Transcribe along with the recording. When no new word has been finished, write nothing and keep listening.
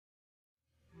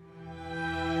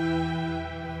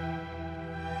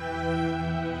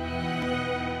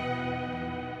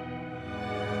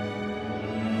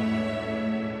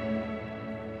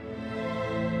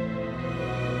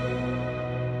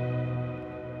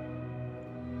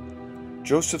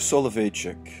Joseph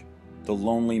Soloveitchik, the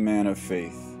lonely man of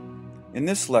faith. In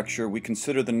this lecture, we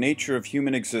consider the nature of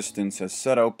human existence as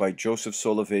set out by Joseph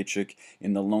Soloveitchik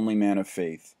in The Lonely Man of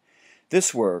Faith.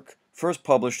 This work, first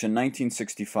published in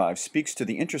 1965, speaks to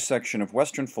the intersection of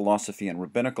Western philosophy and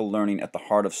rabbinical learning at the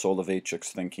heart of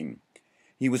Soloveitchik's thinking.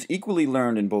 He was equally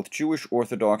learned in both Jewish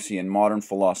orthodoxy and modern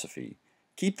philosophy.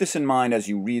 Keep this in mind as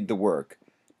you read the work.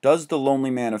 Does The Lonely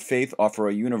Man of Faith offer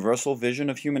a universal vision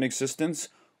of human existence,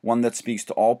 one that speaks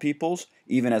to all peoples,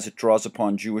 even as it draws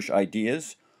upon Jewish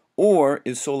ideas? Or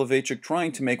is Soloveitchik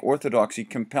trying to make orthodoxy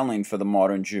compelling for the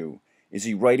modern Jew? Is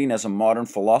he writing as a modern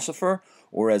philosopher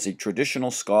or as a traditional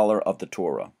scholar of the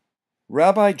Torah?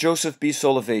 Rabbi Joseph B.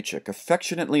 Soloveitchik,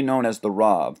 affectionately known as the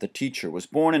Rav, the teacher, was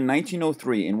born in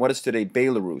 1903 in what is today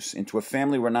Belarus into a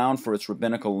family renowned for its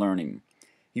rabbinical learning.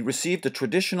 He received a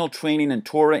traditional training in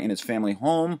Torah in his family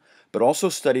home, but also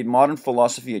studied modern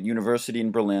philosophy at university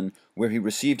in Berlin, where he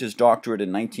received his doctorate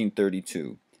in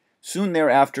 1932. Soon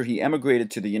thereafter, he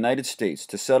emigrated to the United States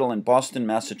to settle in Boston,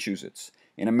 Massachusetts.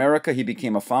 In America, he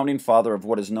became a founding father of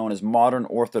what is known as modern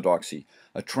orthodoxy,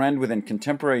 a trend within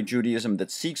contemporary Judaism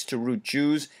that seeks to root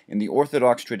Jews in the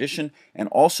Orthodox tradition and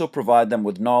also provide them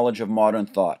with knowledge of modern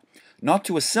thought. Not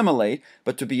to assimilate,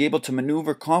 but to be able to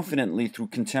maneuver confidently through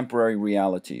contemporary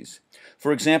realities.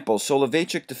 For example,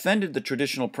 Soloveitchik defended the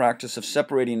traditional practice of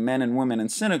separating men and women in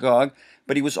synagogue,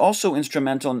 but he was also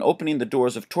instrumental in opening the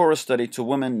doors of Torah study to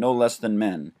women no less than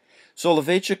men.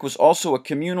 Soloveitchik was also a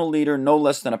communal leader no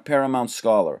less than a paramount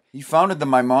scholar. He founded the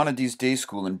Maimonides Day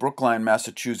School in Brookline,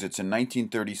 Massachusetts in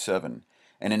 1937,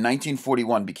 and in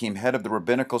 1941 became head of the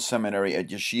rabbinical seminary at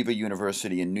Yeshiva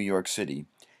University in New York City.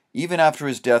 Even after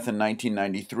his death in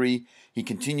 1993, he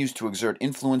continues to exert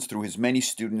influence through his many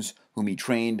students whom he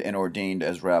trained and ordained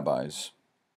as rabbis.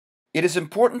 It is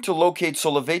important to locate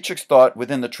Soloveitchik's thought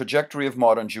within the trajectory of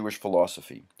modern Jewish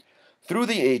philosophy. Through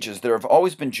the ages, there have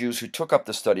always been Jews who took up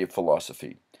the study of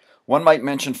philosophy. One might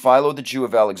mention Philo the Jew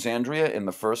of Alexandria in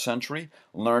the 1st century,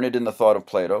 learned in the thought of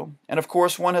Plato, and of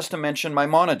course one has to mention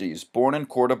Maimonides, born in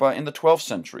Cordoba in the 12th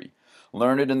century,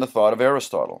 learned in the thought of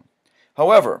Aristotle.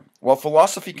 However, while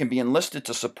philosophy can be enlisted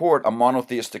to support a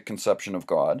monotheistic conception of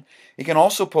God, it can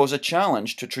also pose a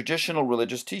challenge to traditional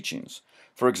religious teachings,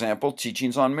 for example,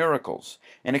 teachings on miracles,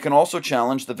 and it can also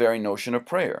challenge the very notion of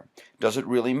prayer. Does it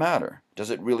really matter? Does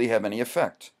it really have any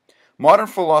effect? Modern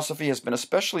philosophy has been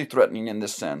especially threatening in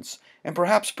this sense, and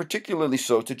perhaps particularly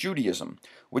so to Judaism,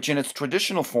 which in its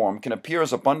traditional form can appear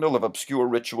as a bundle of obscure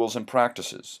rituals and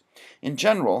practices. In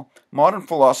general, modern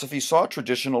philosophy saw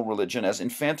traditional religion as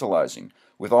infantilizing,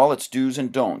 with all its do's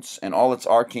and don'ts and all its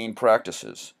arcane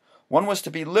practices. One was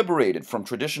to be liberated from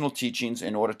traditional teachings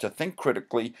in order to think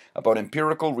critically about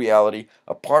empirical reality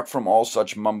apart from all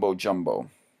such mumbo-jumbo.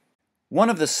 One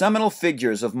of the seminal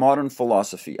figures of modern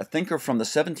philosophy, a thinker from the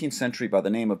 17th century by the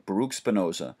name of Baruch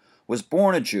Spinoza, was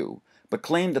born a Jew, but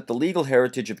claimed that the legal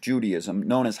heritage of Judaism,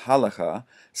 known as halakha,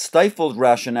 stifled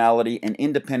rationality and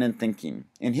independent thinking.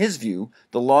 In his view,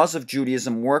 the laws of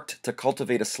Judaism worked to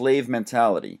cultivate a slave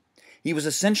mentality. He was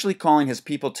essentially calling his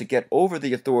people to get over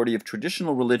the authority of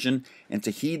traditional religion and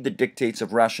to heed the dictates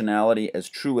of rationality as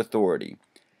true authority.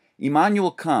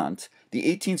 Immanuel Kant, the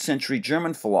 18th century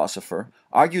German philosopher,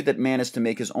 argued that man is to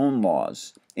make his own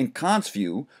laws. In Kant's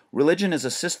view, religion is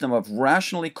a system of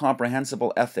rationally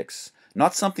comprehensible ethics,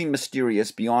 not something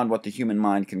mysterious beyond what the human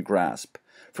mind can grasp.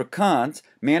 For Kant,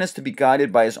 man is to be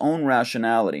guided by his own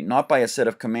rationality, not by a set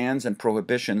of commands and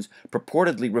prohibitions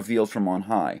purportedly revealed from on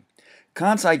high.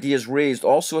 Kant's ideas raised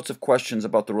all sorts of questions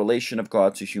about the relation of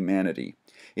God to humanity.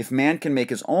 If man can make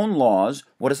his own laws,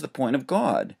 what is the point of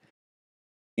God?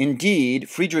 Indeed,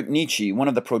 Friedrich Nietzsche, one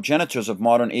of the progenitors of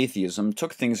modern atheism,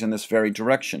 took things in this very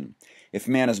direction. If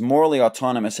man is morally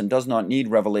autonomous and does not need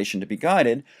revelation to be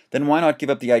guided, then why not give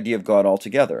up the idea of God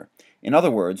altogether? In other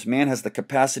words, man has the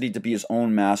capacity to be his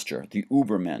own master, the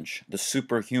Übermensch, the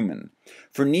superhuman.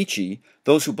 For Nietzsche,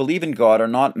 those who believe in God are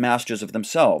not masters of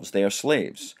themselves, they are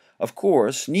slaves. Of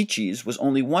course, Nietzsche's was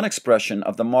only one expression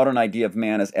of the modern idea of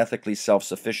man as ethically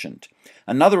self-sufficient.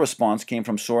 Another response came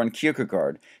from Søren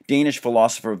Kierkegaard, Danish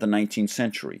philosopher of the 19th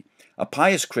century. A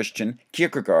pious Christian,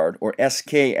 Kierkegaard, or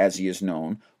SK as he is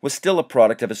known, was still a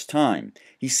product of his time.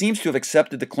 He seems to have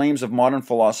accepted the claims of modern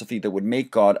philosophy that would make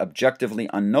God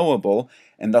objectively unknowable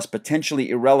and thus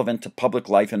potentially irrelevant to public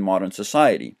life in modern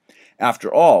society.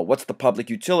 After all, what's the public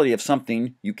utility of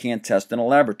something you can't test in a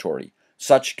laboratory?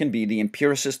 Such can be the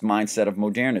empiricist mindset of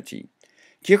modernity.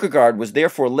 Kierkegaard was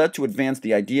therefore led to advance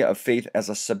the idea of faith as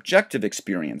a subjective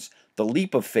experience, the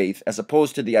leap of faith, as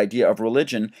opposed to the idea of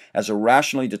religion as a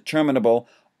rationally determinable,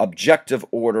 objective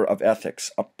order of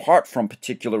ethics, apart from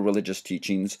particular religious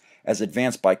teachings, as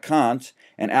advanced by Kant,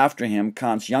 and after him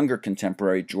Kant's younger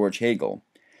contemporary George Hegel.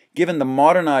 Given the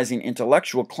modernizing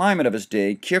intellectual climate of his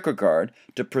day, Kierkegaard,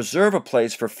 to preserve a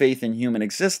place for faith in human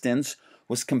existence,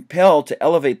 was compelled to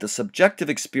elevate the subjective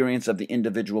experience of the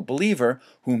individual believer,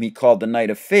 whom he called the Knight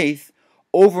of Faith,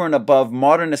 over and above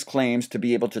modernist claims to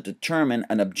be able to determine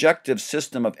an objective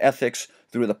system of ethics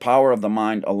through the power of the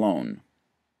mind alone.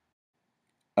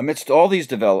 Amidst all these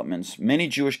developments, many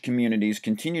Jewish communities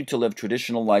continued to live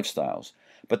traditional lifestyles,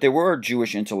 but there were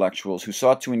Jewish intellectuals who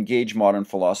sought to engage modern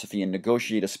philosophy and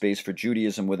negotiate a space for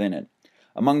Judaism within it.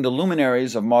 Among the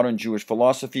luminaries of modern Jewish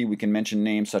philosophy, we can mention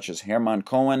names such as Hermann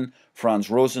Cohen, Franz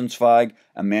Rosenzweig,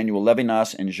 Emmanuel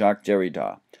Levinas, and Jacques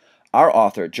Derrida. Our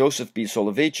author, Joseph B.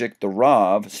 Soloveitchik, the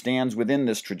Rav, stands within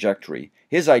this trajectory.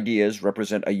 His ideas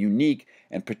represent a unique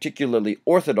and particularly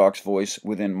orthodox voice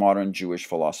within modern Jewish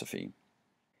philosophy.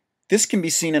 This can be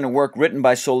seen in a work written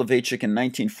by Soloveitchik in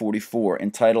 1944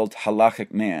 entitled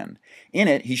Halachic Man. In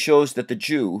it, he shows that the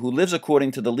Jew, who lives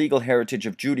according to the legal heritage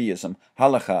of Judaism,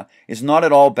 halakha, is not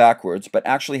at all backwards, but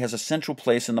actually has a central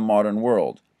place in the modern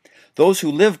world. Those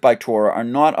who live by Torah are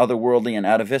not otherworldly and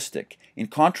atavistic. In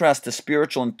contrast to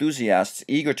spiritual enthusiasts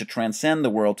eager to transcend the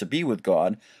world to be with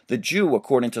God, the Jew,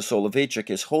 according to Soloveitchik,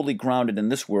 is wholly grounded in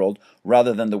this world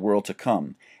rather than the world to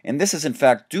come. And this is in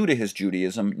fact due to his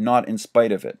Judaism, not in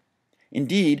spite of it.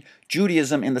 Indeed,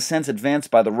 Judaism, in the sense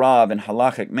advanced by the Rav and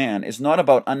Halachic Man, is not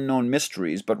about unknown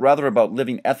mysteries, but rather about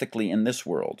living ethically in this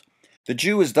world. The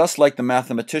Jew is thus like the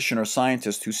mathematician or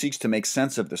scientist who seeks to make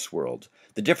sense of this world,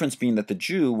 the difference being that the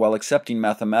Jew, while accepting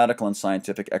mathematical and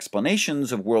scientific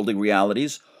explanations of worldly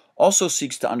realities, also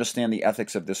seeks to understand the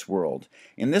ethics of this world.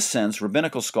 In this sense,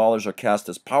 rabbinical scholars are cast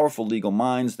as powerful legal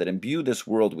minds that imbue this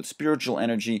world with spiritual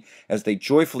energy as they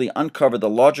joyfully uncover the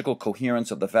logical coherence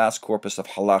of the vast corpus of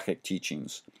halachic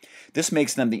teachings. This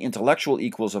makes them the intellectual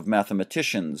equals of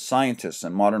mathematicians, scientists,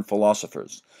 and modern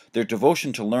philosophers. Their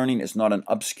devotion to learning is not an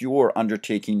obscure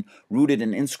undertaking rooted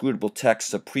in inscrutable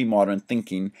texts of pre-modern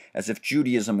thinking, as if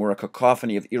Judaism were a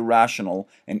cacophony of irrational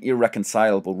and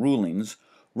irreconcilable rulings.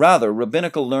 Rather,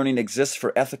 rabbinical learning exists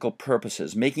for ethical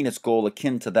purposes, making its goal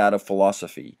akin to that of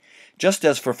philosophy. Just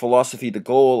as for philosophy the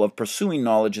goal of pursuing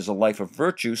knowledge is a life of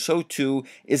virtue, so too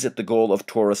is it the goal of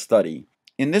Torah study.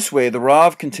 In this way, the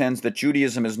Rav contends that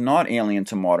Judaism is not alien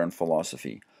to modern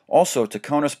philosophy. Also, to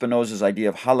counter Spinoza's idea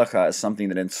of halakha as something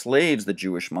that enslaves the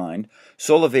Jewish mind,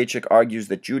 Soloveitchik argues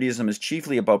that Judaism is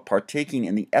chiefly about partaking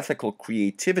in the ethical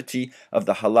creativity of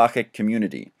the halachic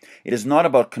community. It is not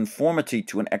about conformity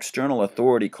to an external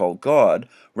authority called God.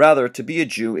 Rather, to be a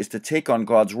Jew is to take on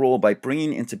God's role by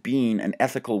bringing into being an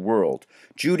ethical world.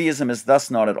 Judaism is thus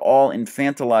not at all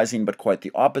infantilizing, but quite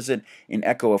the opposite. In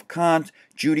echo of Kant,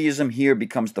 Judaism here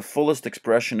becomes the fullest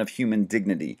expression of human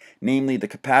dignity, namely the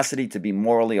capacity to be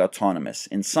morally autonomous.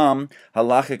 In sum,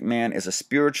 halachic man is a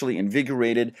spiritually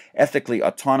invigorated, ethically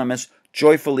autonomous,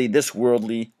 joyfully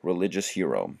this-worldly religious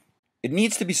hero. It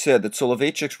needs to be said that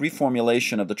Soloveitchik's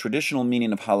reformulation of the traditional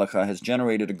meaning of halakha has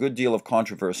generated a good deal of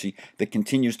controversy that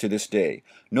continues to this day,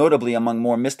 notably among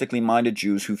more mystically minded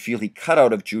Jews who feel he cut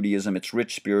out of Judaism its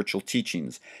rich spiritual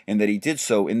teachings, and that he did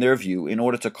so, in their view, in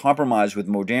order to compromise with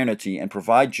modernity and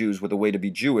provide Jews with a way to be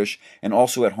Jewish and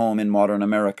also at home in modern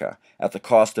America, at the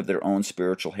cost of their own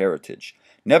spiritual heritage.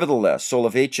 Nevertheless,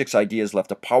 Soloveitchik's ideas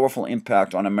left a powerful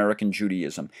impact on American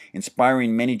Judaism,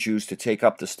 inspiring many Jews to take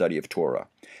up the study of Torah.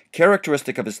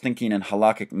 Characteristic of his thinking in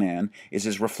Halachic Man is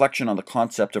his reflection on the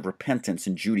concept of repentance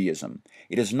in Judaism.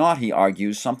 It is not, he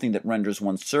argues, something that renders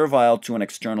one servile to an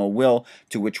external will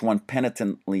to which one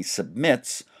penitently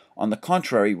submits. On the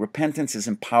contrary, repentance is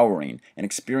empowering, an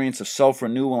experience of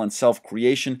self-renewal and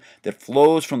self-creation that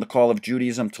flows from the call of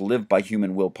Judaism to live by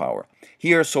human willpower.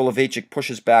 Here, Soloveitchik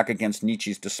pushes back against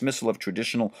Nietzsche's dismissal of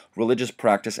traditional religious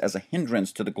practice as a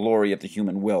hindrance to the glory of the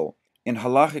human will. In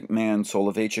Halachic Man,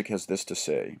 Soloveitchik has this to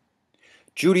say: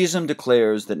 Judaism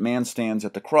declares that man stands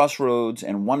at the crossroads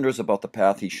and wonders about the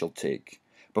path he shall take.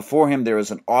 Before him there is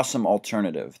an awesome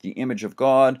alternative, the image of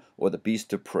God or the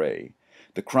beast of prey,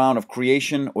 the crown of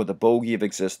creation or the bogey of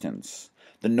existence,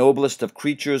 the noblest of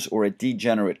creatures or a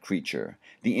degenerate creature,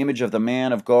 the image of the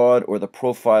man of God or the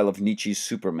profile of Nietzsche's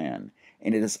Superman,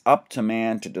 and it is up to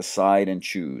man to decide and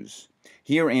choose.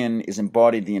 Herein is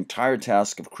embodied the entire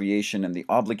task of creation and the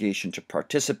obligation to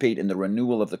participate in the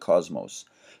renewal of the cosmos.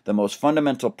 The most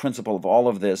fundamental principle of all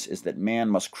of this is that man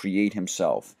must create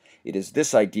himself. It is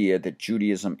this idea that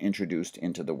Judaism introduced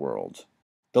into the world.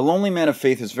 The lonely man of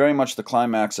faith is very much the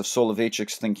climax of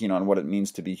Soloveitchik's thinking on what it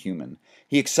means to be human.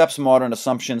 He accepts modern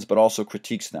assumptions but also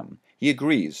critiques them. He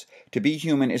agrees. To be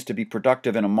human is to be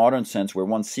productive in a modern sense where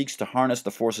one seeks to harness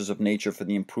the forces of nature for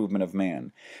the improvement of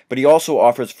man. But he also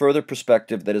offers further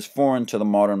perspective that is foreign to the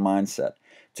modern mindset.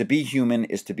 To be human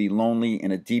is to be lonely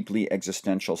in a deeply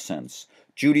existential sense.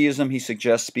 Judaism, he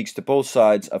suggests, speaks to both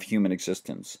sides of human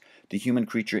existence. The human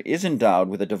creature is endowed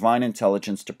with a divine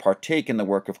intelligence to partake in the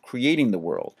work of creating the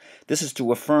world. This is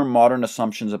to affirm modern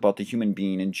assumptions about the human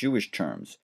being in Jewish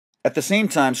terms. At the same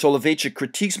time, Soloveitchik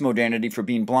critiques modernity for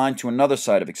being blind to another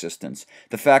side of existence,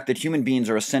 the fact that human beings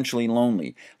are essentially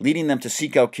lonely, leading them to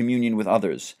seek out communion with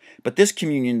others. But this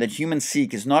communion that humans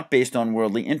seek is not based on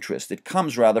worldly interest. It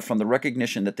comes rather from the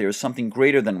recognition that there is something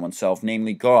greater than oneself,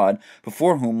 namely God,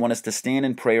 before whom one is to stand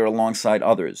in prayer alongside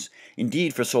others.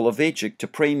 Indeed, for Soloveitchik, to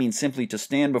pray means simply to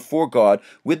stand before God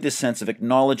with this sense of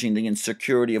acknowledging the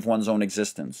insecurity of one's own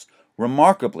existence.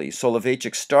 Remarkably,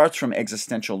 Soloveitchik starts from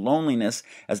existential loneliness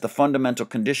as the fundamental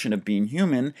condition of being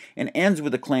human and ends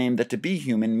with the claim that to be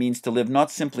human means to live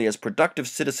not simply as productive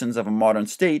citizens of a modern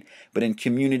state, but in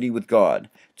community with God.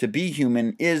 To be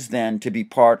human is then to be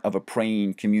part of a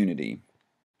praying community.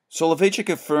 Soloveitchik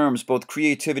affirms both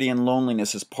creativity and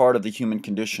loneliness as part of the human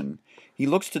condition. He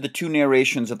looks to the two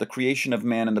narrations of the creation of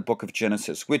man in the book of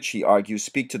Genesis, which, he argues,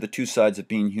 speak to the two sides of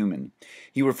being human.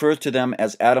 He refers to them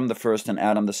as Adam the first and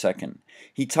Adam the second.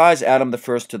 He ties Adam the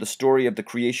first to the story of the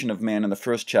creation of man in the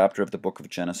first chapter of the book of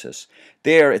Genesis.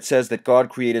 There it says that God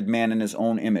created man in his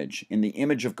own image. In the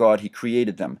image of God he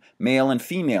created them. Male and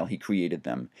female he created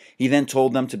them. He then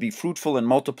told them to be fruitful and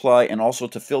multiply, and also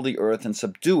to fill the earth and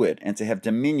subdue it, and to have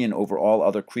dominion over all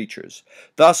other creatures.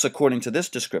 Thus, according to this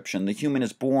description, the human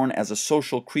is born as a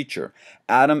social creature.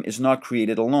 Adam is not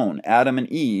created alone. Adam and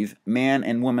Eve, man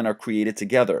and woman, are created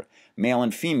together. Male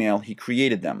and female, he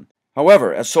created them.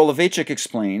 However, as Soloveitchik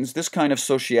explains, this kind of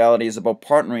sociality is about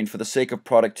partnering for the sake of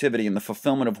productivity and the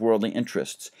fulfillment of worldly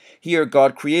interests. Here,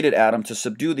 God created Adam to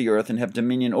subdue the earth and have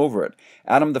dominion over it.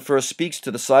 Adam the first speaks to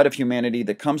the side of humanity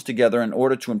that comes together in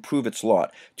order to improve its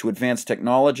lot, to advance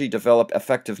technology, develop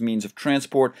effective means of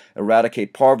transport,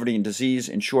 eradicate poverty and disease,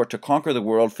 in short, to conquer the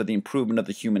world for the improvement of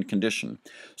the human condition.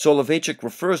 Soloveitchik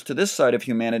refers to this side of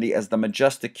humanity as the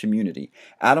majestic community.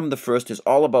 Adam the first is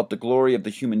all about the glory of the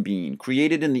human being,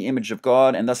 created in the image of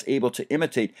God and thus able to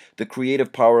imitate the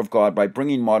creative power of God by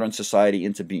bringing modern society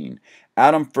into being.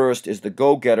 Adam first is the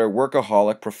go-getter,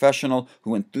 workaholic, professional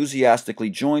who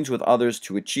enthusiastically joins with others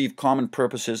to achieve common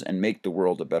purposes and make the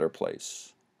world a better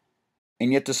place.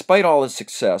 And yet, despite all his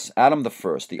success, Adam the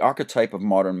first, the archetype of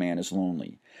modern man, is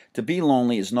lonely. To be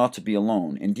lonely is not to be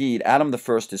alone. Indeed, Adam the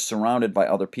first is surrounded by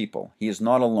other people. He is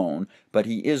not alone, but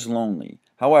he is lonely.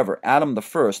 However, Adam the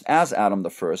first, as Adam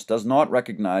the first, does not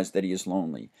recognize that he is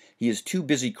lonely. He is too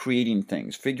busy creating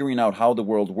things, figuring out how the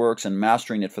world works, and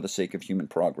mastering it for the sake of human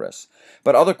progress.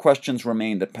 But other questions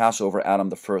remain that pass over Adam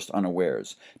the first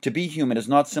unawares. To be human is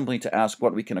not simply to ask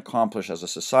what we can accomplish as a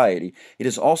society, it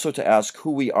is also to ask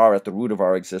who we are at the root of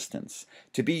our existence.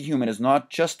 To be human is not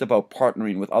just about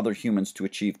partnering with other humans to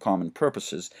achieve common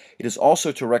purposes, it is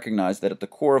also to recognize that at the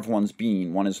core of one's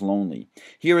being, one is lonely.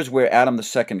 Here is where Adam the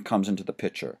second comes into the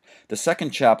picture. The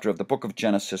second chapter of the book of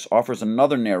Genesis offers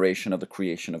another narration of the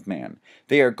creation of man.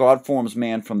 There, God forms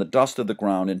man from the dust of the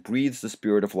ground and breathes the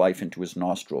spirit of life into his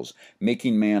nostrils,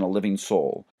 making man a living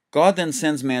soul. God then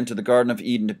sends man to the Garden of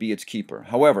Eden to be its keeper.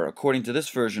 However, according to this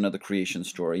version of the creation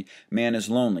story, man is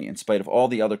lonely in spite of all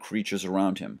the other creatures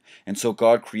around him, and so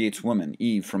God creates woman,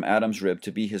 Eve, from Adam's rib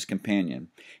to be his companion.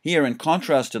 Here, in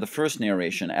contrast to the first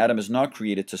narration, Adam is not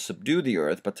created to subdue the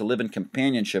earth, but to live in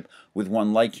companionship with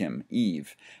one like him,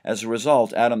 Eve. As a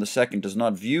result, Adam II does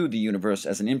not view the universe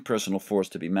as an impersonal force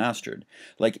to be mastered.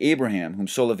 Like Abraham, whom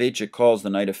Soloveitchik calls the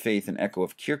knight of faith, an echo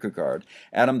of Kierkegaard,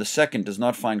 Adam II does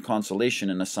not find consolation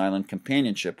in a silent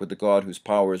companionship with the God whose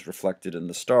power is reflected in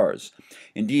the stars.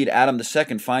 Indeed, Adam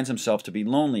II finds himself to be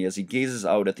lonely as he gazes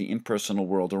out at the impersonal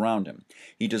world around him.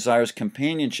 He desires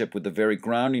companionship with the very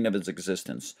grounding of his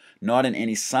existence, not in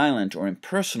any silent or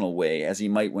impersonal way as he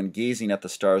might when gazing at the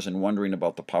stars and wondering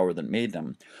about the power that made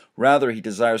them. Rather, he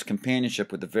desires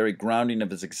companionship with the very grounding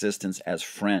of his existence as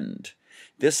friend.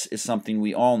 This is something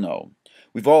we all know.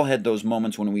 We've all had those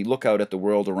moments when we look out at the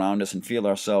world around us and feel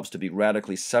ourselves to be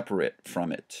radically separate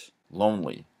from it,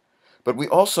 lonely. But we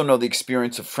also know the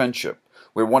experience of friendship,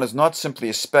 where one is not simply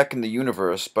a speck in the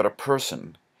universe, but a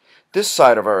person. This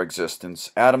side of our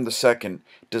existence, Adam II,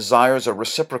 desires a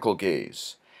reciprocal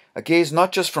gaze. A gaze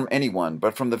not just from anyone,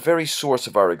 but from the very source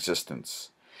of our existence.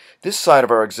 This side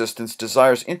of our existence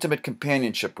desires intimate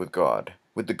companionship with God.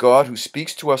 with the God who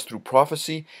speaks to us through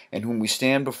prophecy and whom we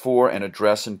stand before and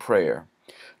address in prayer.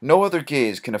 No other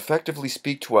gaze can effectively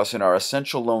speak to us in our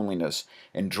essential loneliness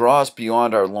and draw us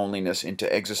beyond our loneliness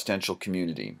into existential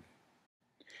community.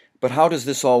 But how does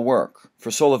this all work? For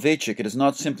Soloveitchik, it is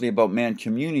not simply about man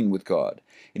communing with God.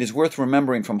 It is worth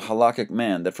remembering from halakhic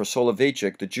man that for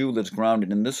Soloveitchik, the Jew lives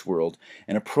grounded in this world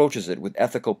and approaches it with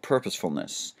ethical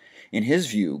purposefulness. In his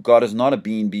view, God is not a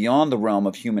being beyond the realm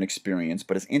of human experience,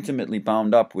 but is intimately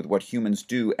bound up with what humans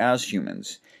do as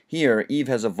humans. Here, Eve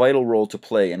has a vital role to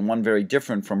play, and one very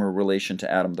different from her relation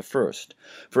to Adam the first.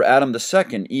 For Adam the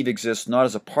second, Eve exists not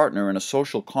as a partner in a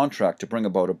social contract to bring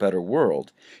about a better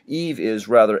world. Eve is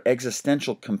rather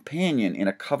existential companion in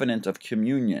a covenant of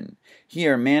communion.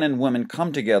 Here, man and woman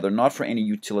come together not for any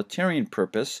utilitarian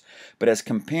purpose, but as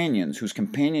companions whose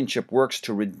companionship works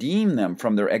to redeem them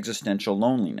from their existential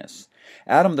loneliness.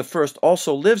 Adam the first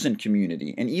also lives in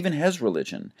community and even has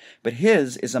religion, but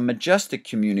his is a majestic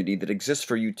community that exists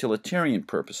for utilitarian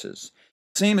purposes.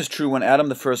 The same is true when Adam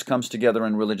the first comes together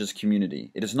in religious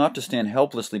community. It is not to stand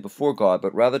helplessly before God,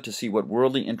 but rather to see what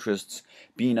worldly interests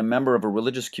being a member of a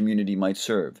religious community might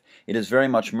serve. It is very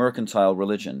much mercantile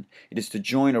religion. It is to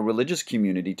join a religious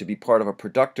community to be part of a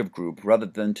productive group rather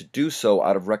than to do so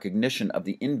out of recognition of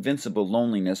the invincible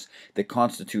loneliness that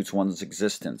constitutes one's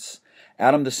existence.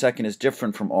 Adam the second is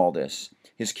different from all this.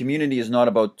 His community is not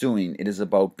about doing, it is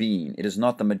about being. It is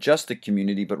not the majestic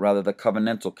community, but rather the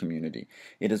covenantal community.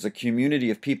 It is a community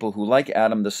of people who, like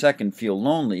Adam the second, feel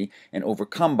lonely and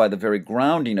overcome by the very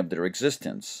grounding of their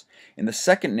existence. In the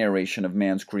second narration of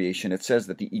man's creation, it says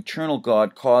that the eternal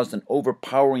God caused an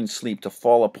overpowering sleep to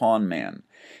fall upon man.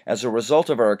 As a result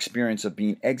of our experience of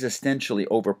being existentially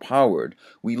overpowered,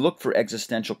 we look for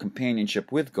existential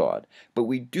companionship with God, but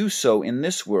we do so in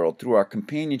this world through our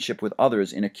companionship with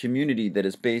others in a community that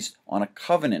is based on a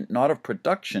covenant, not of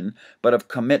production, but of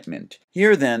commitment.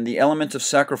 Here, then, the element of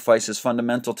sacrifice is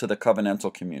fundamental to the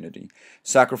covenantal community.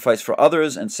 Sacrifice for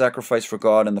others and sacrifice for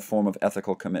God in the form of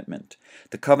ethical commitment.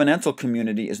 The covenantal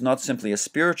community is not simply a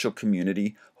spiritual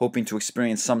community hoping to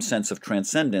experience some sense of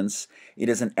transcendence. It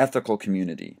is an ethical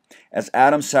community. As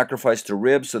Adam sacrificed a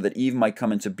rib so that Eve might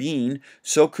come into being,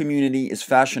 so community is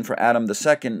fashioned for Adam the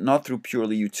second not through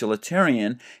purely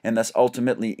utilitarian and thus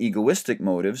ultimately egoistic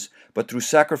motives, but through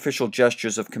sacrificial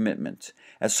gestures of commitment.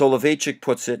 As Soloveitchik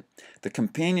puts it, the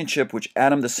companionship which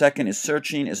Adam the second is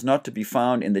searching is not to be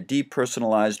found in the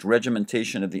depersonalized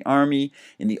regimentation of the army,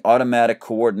 in the automatic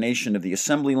coordination of the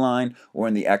assembly line, or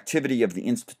in the activity of the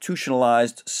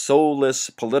institutionalized,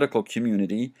 soulless political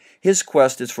community. His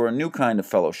quest is for a new kind of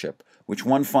fellowship, which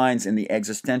one finds in the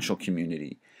existential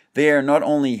community. There, not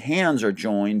only hands are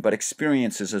joined, but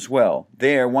experiences as well.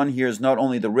 There, one hears not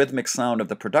only the rhythmic sound of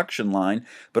the production line,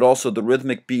 but also the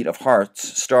rhythmic beat of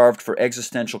hearts starved for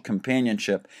existential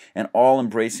companionship and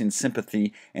all-embracing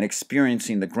sympathy and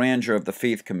experiencing the grandeur of the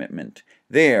faith commitment.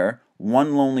 There,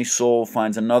 one lonely soul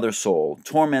finds another soul,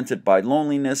 tormented by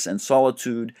loneliness and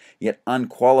solitude, yet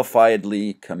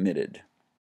unqualifiedly committed.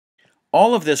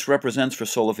 All of this represents for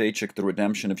Soloveitchik the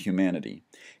redemption of humanity.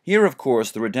 Here, of course,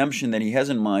 the redemption that he has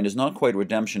in mind is not quite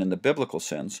redemption in the biblical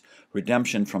sense,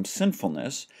 redemption from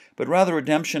sinfulness, but rather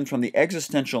redemption from the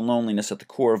existential loneliness at the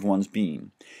core of one's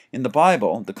being. In the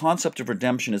Bible, the concept of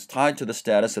redemption is tied to the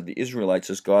status of the Israelites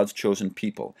as God's chosen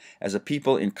people, as a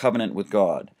people in covenant with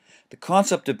God. The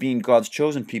concept of being God's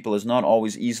chosen people is not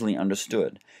always easily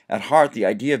understood. At heart, the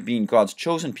idea of being God's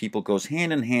chosen people goes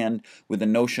hand in hand with the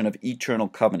notion of eternal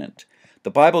covenant. The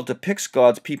Bible depicts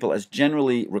God's people as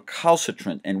generally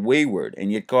recalcitrant and wayward,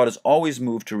 and yet God is always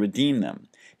moved to redeem them.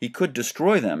 He could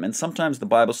destroy them, and sometimes the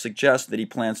Bible suggests that he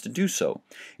plans to do so.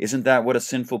 Isn't that what a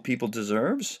sinful people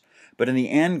deserves? But in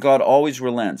the end, God always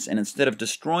relents, and instead of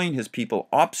destroying his people,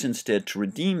 opts instead to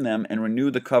redeem them and renew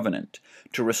the covenant,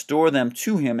 to restore them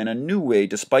to him in a new way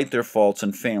despite their faults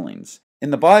and failings. In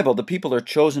the Bible, the people are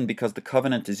chosen because the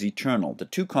covenant is eternal. The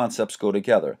two concepts go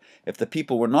together. If the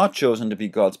people were not chosen to be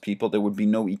God's people, there would be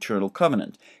no eternal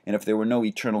covenant. And if there were no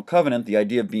eternal covenant, the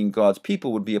idea of being God's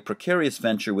people would be a precarious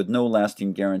venture with no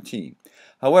lasting guarantee.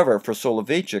 However, for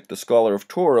Soloveitchik, the scholar of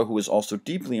Torah, who is also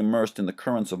deeply immersed in the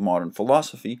currents of modern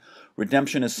philosophy,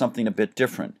 redemption is something a bit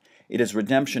different. It is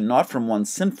redemption not from one's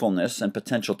sinfulness and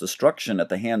potential destruction at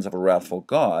the hands of a wrathful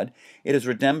God. It is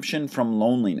redemption from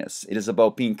loneliness. It is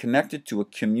about being connected to a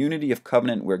community of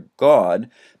covenant where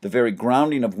God, the very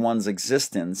grounding of one's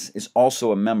existence, is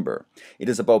also a member. It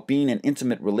is about being in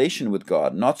intimate relation with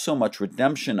God, not so much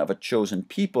redemption of a chosen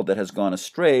people that has gone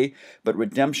astray, but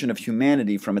redemption of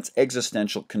humanity from its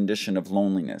existential condition of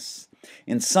loneliness.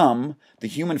 In sum, the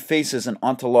human faces an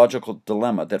ontological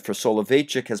dilemma that for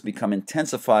Soloveitchik has become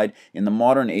intensified in the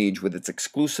modern age with its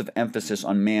exclusive emphasis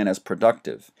on man as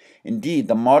productive. Indeed,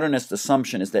 the modernist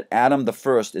assumption is that Adam the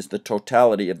First is the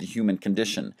totality of the human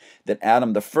condition, that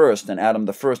Adam the First and Adam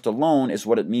the First alone is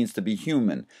what it means to be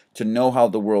human, to know how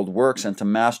the world works and to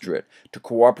master it, to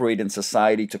cooperate in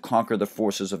society to conquer the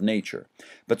forces of nature.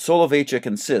 But Soloveitchik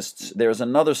insists there is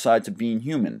another side to being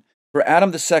human. For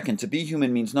Adam II, to be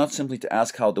human means not simply to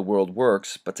ask how the world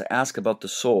works, but to ask about the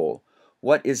soul.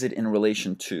 What is it in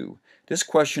relation to? This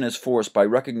question is forced by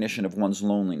recognition of one's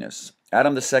loneliness.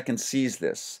 Adam II sees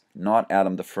this, not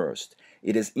Adam I.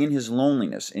 It is in his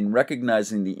loneliness, in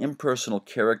recognizing the impersonal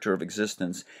character of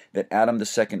existence, that Adam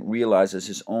II realizes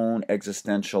his own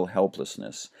existential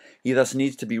helplessness. He thus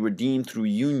needs to be redeemed through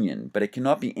union, but it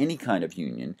cannot be any kind of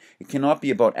union. It cannot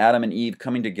be about Adam and Eve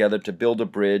coming together to build a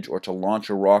bridge or to launch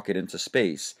a rocket into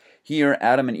space. Here,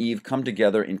 Adam and Eve come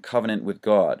together in covenant with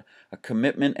God, a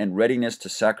commitment and readiness to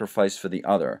sacrifice for the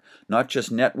other, not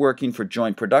just networking for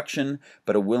joint production,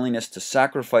 but a willingness to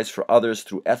sacrifice for others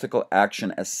through ethical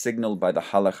action as signaled by the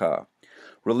halakha.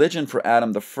 Religion for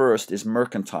Adam I is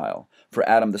mercantile. For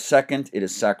Adam II, it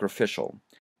is sacrificial.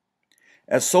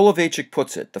 As Soloveitchik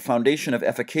puts it, the foundation of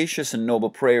efficacious and noble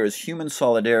prayer is human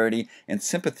solidarity and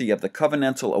sympathy of the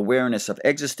covenantal awareness of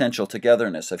existential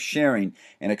togetherness, of sharing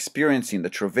and experiencing the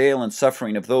travail and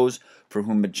suffering of those for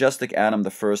whom majestic Adam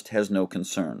I has no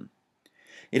concern.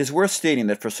 It is worth stating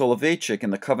that for Soloveitchik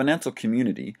in the covenantal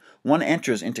community, one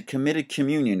enters into committed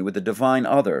communion with the divine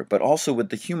other, but also with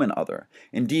the human other.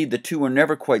 Indeed, the two are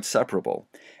never quite separable.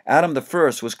 Adam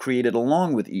I was created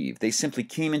along with Eve. They simply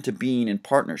came into being in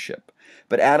partnership.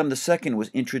 But Adam II was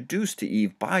introduced to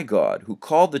Eve by God, who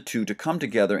called the two to come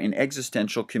together in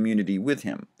existential community with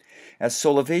him. As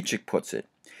Soloveitchik puts it,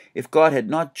 if God had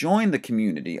not joined the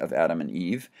community of Adam and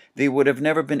Eve, they would have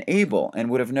never been able and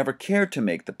would have never cared to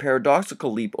make the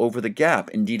paradoxical leap over the gap,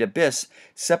 indeed abyss,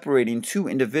 separating two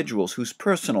individuals whose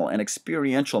personal and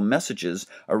experiential messages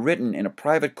are written in a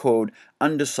private code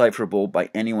undecipherable by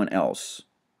anyone else.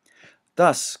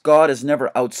 Thus, God is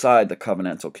never outside the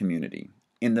covenantal community.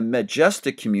 In the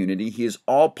majestic community, he is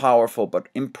all-powerful but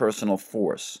impersonal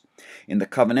force. In the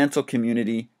covenantal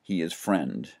community, he is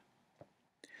friend.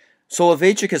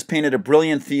 Soloveitchik has painted a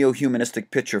brilliant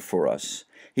theo-humanistic picture for us.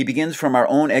 He begins from our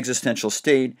own existential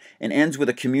state and ends with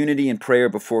a community in prayer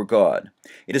before God.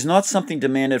 It is not something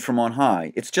demanded from on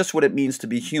high, it's just what it means to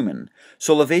be human.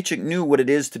 Soloveitchik knew what it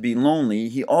is to be lonely,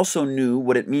 he also knew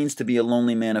what it means to be a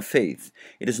lonely man of faith.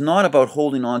 It is not about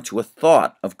holding on to a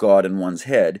thought of God in one's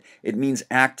head, it means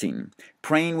acting,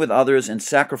 praying with others and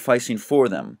sacrificing for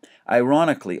them.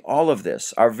 Ironically, all of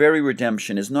this, our very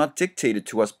redemption, is not dictated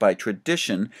to us by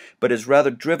tradition, but is rather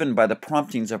driven by the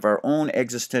promptings of our own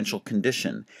existential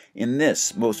condition, in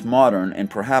this most modern and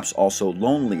perhaps also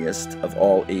loneliest of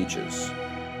all ages.